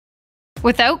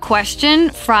Without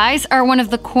question, fries are one of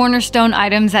the cornerstone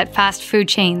items at fast food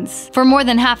chains. For more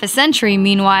than half a century,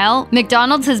 meanwhile,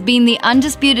 McDonald's has been the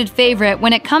undisputed favorite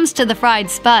when it comes to the fried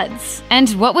spuds. And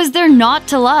what was there not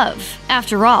to love?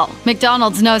 After all,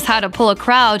 McDonald's knows how to pull a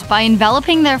crowd by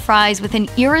enveloping their fries with an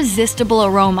irresistible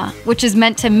aroma, which is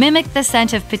meant to mimic the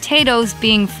scent of potatoes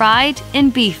being fried in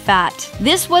beef fat.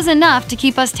 This was enough to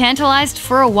keep us tantalized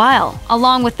for a while,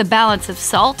 along with the balance of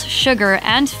salt, sugar,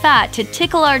 and fat to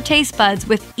tickle our taste buds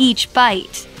with each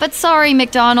bite. But sorry,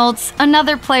 McDonald's,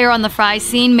 another player on the fry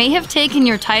scene may have taken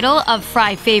your title of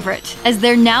fry favorite, as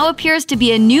there now appears to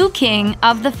be a new king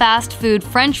of the fast food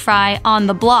French fry on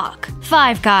the block: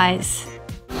 Five Guys.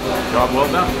 Job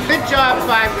well done. Good job,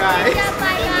 Five Guys.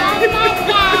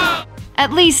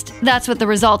 At least, that's what the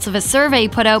results of a survey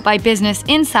put out by Business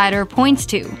Insider points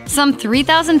to. Some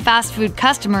 3,000 fast food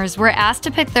customers were asked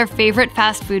to pick their favorite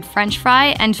fast food French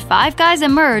fry, and Five Guys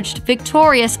emerged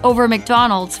victorious over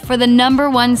McDonald's for the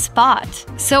 #1 spot.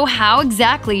 So how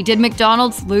exactly did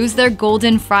McDonald's lose their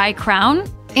golden fry crown?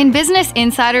 In Business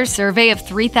Insider's survey of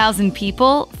 3,000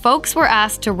 people, folks were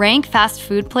asked to rank fast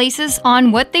food places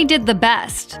on what they did the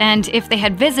best and if they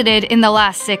had visited in the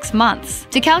last 6 months.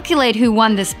 To calculate who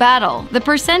won this battle, the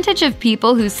percentage of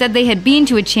people who said they had been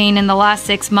to a chain in the last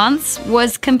 6 months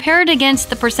was compared against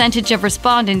the percentage of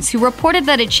respondents who reported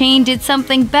that a chain did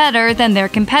something better than their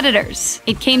competitors.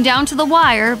 It came down to the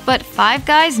wire, but Five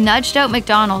Guys nudged out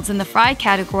McDonald's in the fry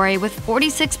category with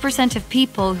 46% of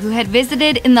people who had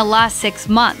visited in the last 6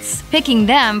 months, picking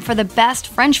them for the best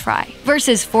French fry,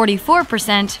 versus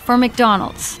 44% for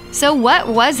McDonald's. So what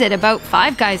was it about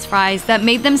Five Guys fries that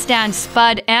made them stand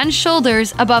spud and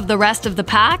shoulders above the rest of the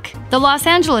pack? The Los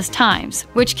Angeles Times,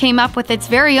 which came up with its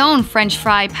very own French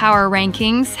fry power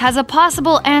rankings, has a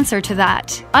possible answer to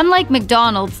that. Unlike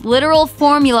McDonald's' literal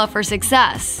formula for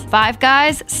success, Five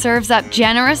Guys serves up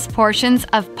generous portions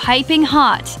of piping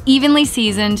hot, evenly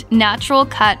seasoned, natural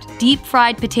cut,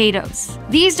 deep-fried potatoes.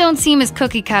 These don't seem as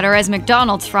cookie cutter as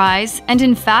McDonald's fries, and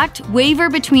in fact waver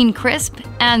between crisp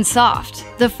and soft.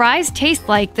 The fries taste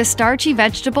like the starchy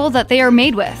vegetable that they are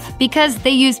made with, because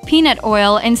they use peanut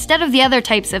oil instead of the other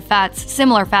types of fats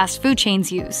similar fast food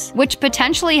chains use, which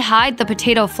potentially hide the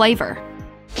potato flavor.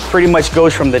 Pretty much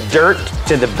goes from the dirt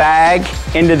to the bag,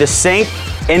 into the sink,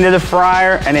 into the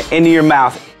fryer, and into your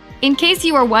mouth. In case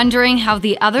you are wondering how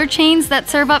the other chains that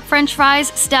serve up French fries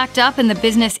stacked up in the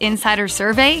Business Insider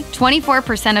survey,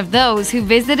 24% of those who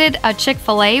visited a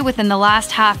Chick-fil-A within the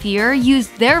last half year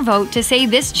used their vote to say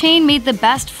this chain made the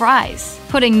best fries,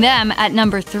 putting them at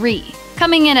number 3.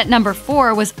 Coming in at number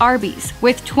 4 was Arby's,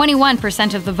 with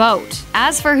 21% of the vote.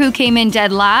 As for who came in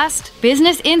dead last,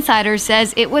 Business Insider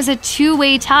says it was a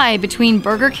two-way tie between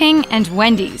Burger King and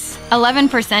Wendy's.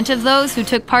 11% of those who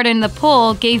took part in the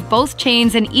poll gave both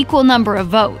chains an equal number of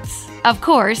votes. Of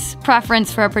course,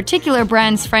 preference for a particular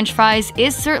brand's French fries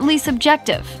is certainly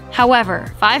subjective.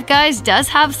 However, Five Guys does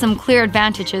have some clear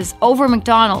advantages over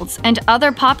McDonald's and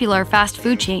other popular fast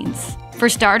food chains. For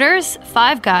starters,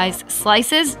 Five Guys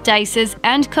slices, dices,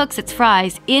 and cooks its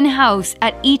fries in-house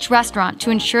at each restaurant to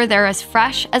ensure they're as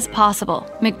fresh as possible.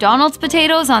 McDonald's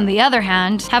potatoes, on the other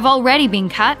hand, have already been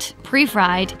cut,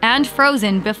 pre-fried, and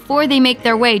frozen before they make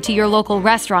their way to your local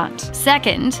restaurant.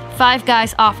 Second, Five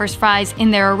Guys offers fries in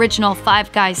their original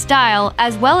Five Guys style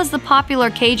as well as the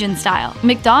popular Cajun style.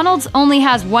 McDonald's only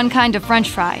has one kind of French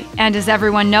fry, and as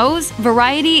everyone knows,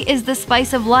 variety is the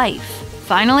spice of life.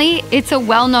 Finally, it's a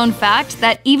well-known fact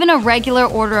that even a regular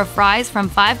order of fries from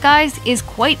Five Guys is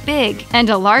quite big, and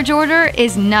a large order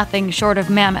is nothing short of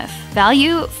mammoth.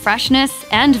 Value, freshness,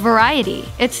 and variety.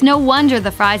 It's no wonder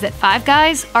the fries at Five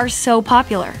Guys are so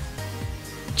popular.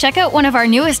 Check out one of our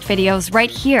newest videos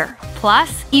right here.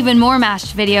 Plus, even more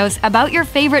mashed videos about your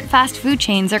favorite fast food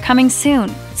chains are coming soon.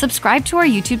 Subscribe to our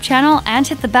YouTube channel and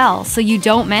hit the bell so you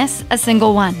don't miss a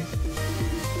single one.